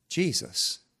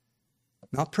Jesus.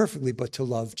 Not perfectly, but to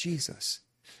love Jesus.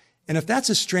 And if that's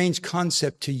a strange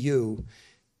concept to you,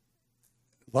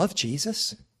 love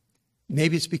Jesus?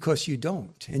 Maybe it's because you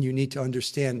don't, and you need to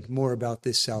understand more about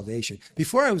this salvation.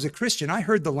 Before I was a Christian, I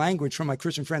heard the language from my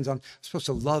Christian friends, I'm supposed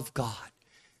to love God.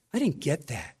 I didn't get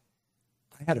that.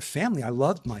 I had a family. I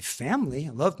loved my family.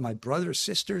 I loved my brothers,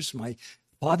 sisters, my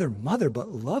father, mother, but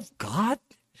love God?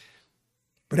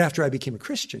 But after I became a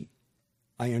Christian,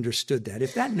 I understood that.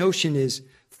 If that notion is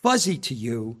fuzzy to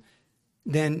you,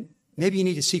 then maybe you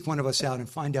need to seek one of us out and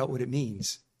find out what it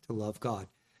means to love God.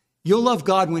 You'll love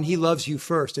God when he loves you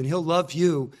first, and he'll love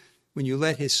you when you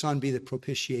let his son be the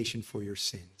propitiation for your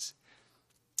sins.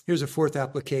 Here's a fourth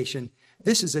application.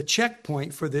 This is a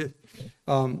checkpoint for the,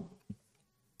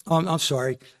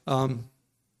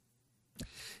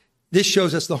 this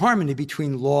shows us the harmony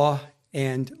between law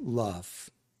and love.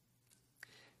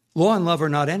 Law and love are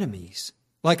not enemies.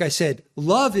 Like I said,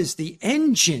 love is the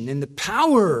engine and the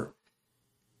power,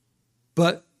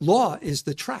 but law is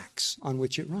the tracks on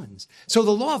which it runs. So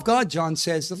the law of God, John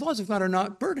says, the laws of God are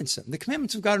not burdensome. The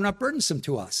commandments of God are not burdensome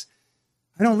to us.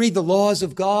 I don't read the laws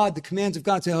of God, the commands of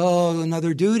God, and say, oh,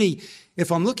 another duty.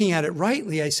 If I'm looking at it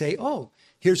rightly, I say, oh,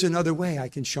 here's another way I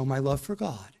can show my love for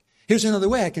God. Here's another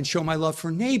way I can show my love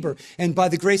for neighbor. And by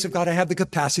the grace of God, I have the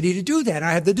capacity to do that.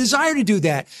 I have the desire to do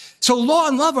that. So law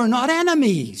and love are not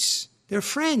enemies. They're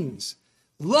friends.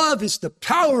 Love is the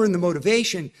power and the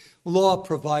motivation. Law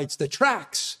provides the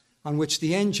tracks on which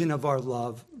the engine of our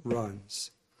love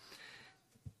runs.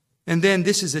 And then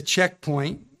this is a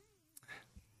checkpoint. I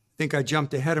think I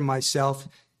jumped ahead of myself.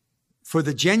 For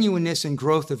the genuineness and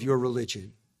growth of your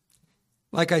religion.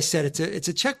 Like I said, it's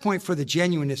a checkpoint for the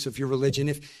genuineness of your religion.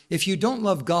 If you don't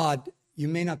love God, you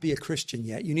may not be a Christian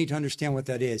yet. You need to understand what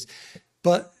that is.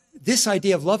 But this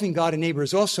idea of loving God and neighbor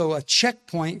is also a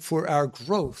checkpoint for our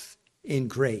growth in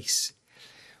grace.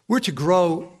 We're to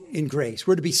grow in grace.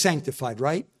 We're to be sanctified,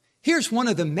 right? Here's one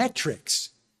of the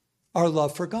metrics, our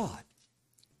love for God.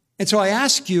 And so I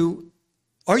ask you,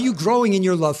 are you growing in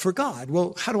your love for God?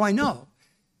 Well, how do I know?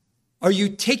 Are you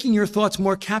taking your thoughts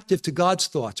more captive to God's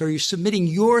thoughts? Are you submitting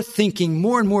your thinking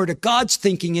more and more to God's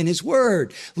thinking in his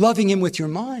word, loving him with your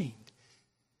mind?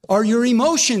 Are your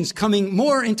emotions coming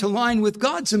more into line with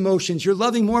God's emotions? You're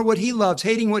loving more what he loves,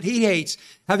 hating what he hates,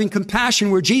 having compassion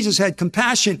where Jesus had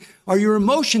compassion. Are your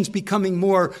emotions becoming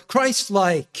more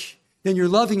Christ-like? Then you're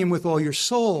loving him with all your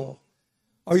soul.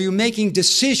 Are you making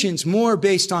decisions more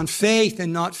based on faith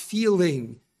and not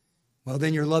feeling? Well,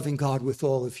 then you're loving God with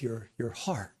all of your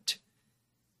heart.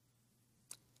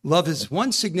 Love is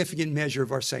one significant measure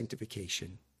of our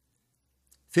sanctification.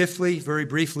 Fifthly, very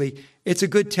briefly, it's a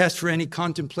good test for any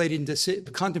contemplated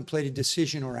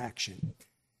decision or action.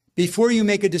 Before you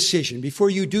make a decision, before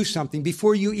you do something,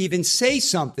 before you even say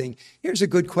something, here's a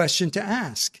good question to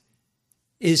ask.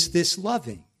 Is this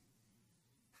loving?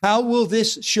 How will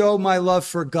this show my love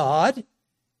for God?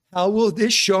 How will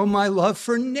this show my love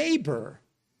for neighbor?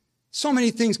 So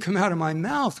many things come out of my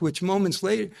mouth, which moments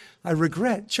later I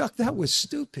regret. Chuck, that was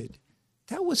stupid.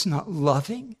 That was not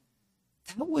loving.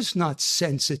 That was not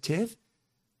sensitive.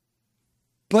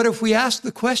 But if we ask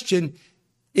the question,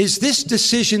 is this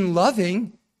decision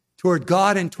loving toward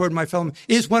God and toward my fellow man?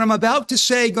 Is what I'm about to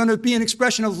say going to be an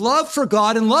expression of love for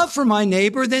God and love for my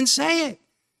neighbor? Then say it.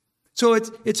 So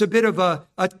it's a bit of a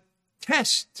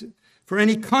test for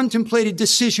any contemplated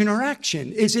decision or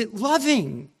action. Is it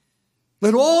loving?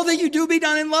 Let all that you do be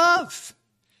done in love.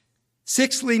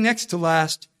 Sixthly, next to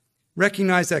last,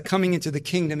 recognize that coming into the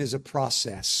kingdom is a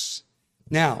process.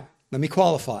 Now, let me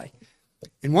qualify.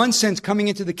 In one sense, coming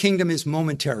into the kingdom is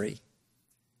momentary.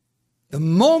 The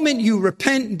moment you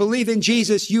repent and believe in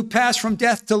Jesus, you pass from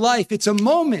death to life. It's a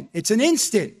moment. It's an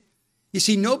instant. You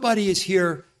see, nobody is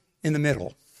here in the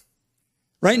middle.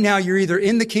 Right now, you're either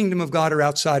in the kingdom of God or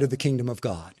outside of the kingdom of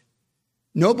God.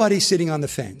 Nobody's sitting on the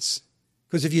fence.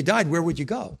 Because if you died, where would you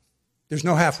go? There's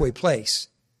no halfway place,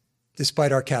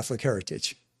 despite our Catholic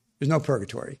heritage. There's no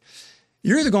purgatory.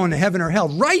 You're either going to heaven or hell.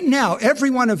 Right now, every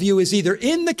one of you is either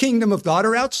in the kingdom of God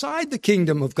or outside the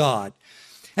kingdom of God.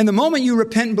 And the moment you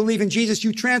repent and believe in Jesus,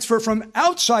 you transfer from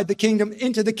outside the kingdom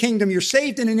into the kingdom. You're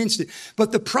saved in an instant.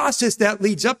 But the process that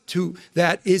leads up to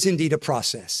that is indeed a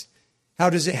process. How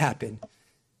does it happen?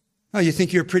 Oh, you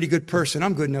think you're a pretty good person.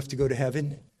 I'm good enough to go to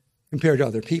heaven compared to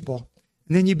other people.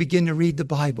 And then you begin to read the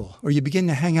Bible, or you begin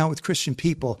to hang out with Christian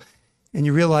people, and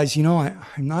you realize, I'm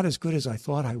not as good as I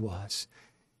thought I was.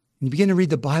 And you begin to read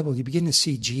the Bible, you begin to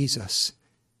see Jesus,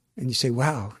 and you say,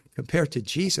 wow, compared to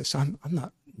Jesus, I'm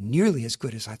not nearly as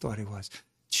good as I thought I was.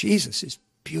 Jesus is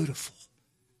beautiful.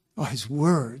 Oh, his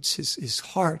words, his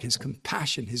heart, his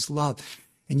compassion, his love.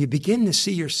 And you begin to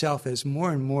see yourself as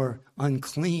more and more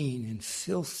unclean and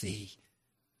filthy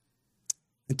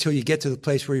until you get to the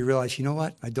place where you realize, you know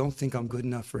what? I don't think I'm good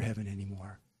enough for heaven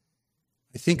anymore.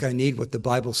 I think I need what the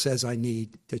Bible says I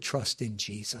need to trust in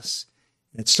Jesus.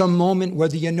 And at some moment,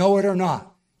 whether you know it or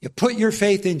not, you put your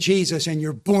faith in Jesus and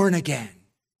you're born again.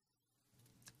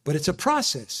 But it's a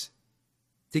process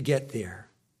to get there.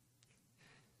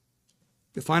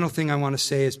 The final thing I want to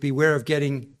say is beware of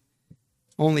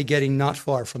only getting not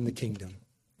far from the kingdom.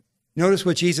 Notice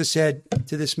what Jesus said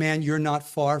to this man, you're not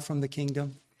far from the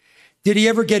kingdom. Did he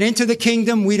ever get into the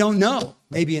kingdom? We don't know.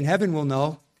 Maybe in heaven we'll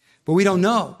know, but we don't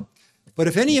know. But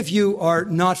if any of you are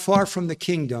not far from the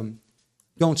kingdom,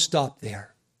 don't stop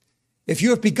there. If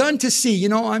you have begun to see,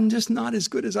 I'm just not as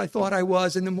good as I thought I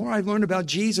was, and the more I learn about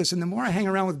Jesus and the more I hang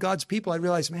around with God's people, I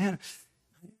realize, man,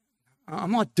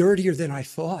 I'm not dirtier than I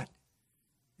thought.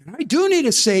 And I do need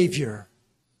a Savior.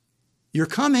 You're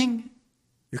coming.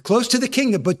 You're close to the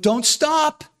kingdom, but don't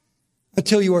stop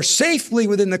until you are safely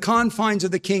within the confines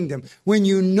of the kingdom. When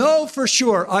you know for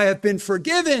sure, I have been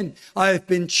forgiven, I have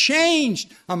been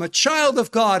changed, I'm a child of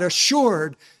God,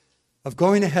 assured of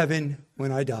going to heaven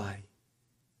when I die.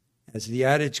 As the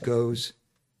adage goes,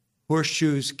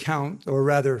 horseshoes count, or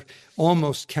rather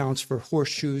almost counts for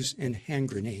horseshoes and hand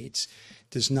grenades,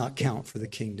 does not count for the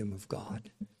kingdom of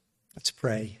God. Let's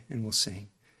pray and we'll sing.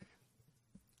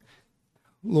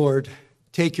 Lord,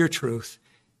 take your truth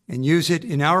and use it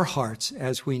in our hearts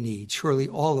as we need. Surely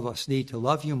all of us need to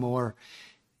love you more,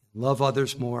 love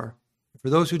others more. For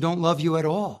those who don't love you at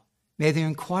all, may they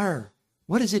inquire,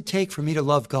 what does it take for me to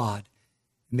love God?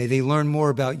 May they learn more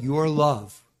about your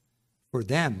love for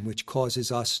them, which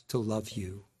causes us to love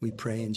you. We pray in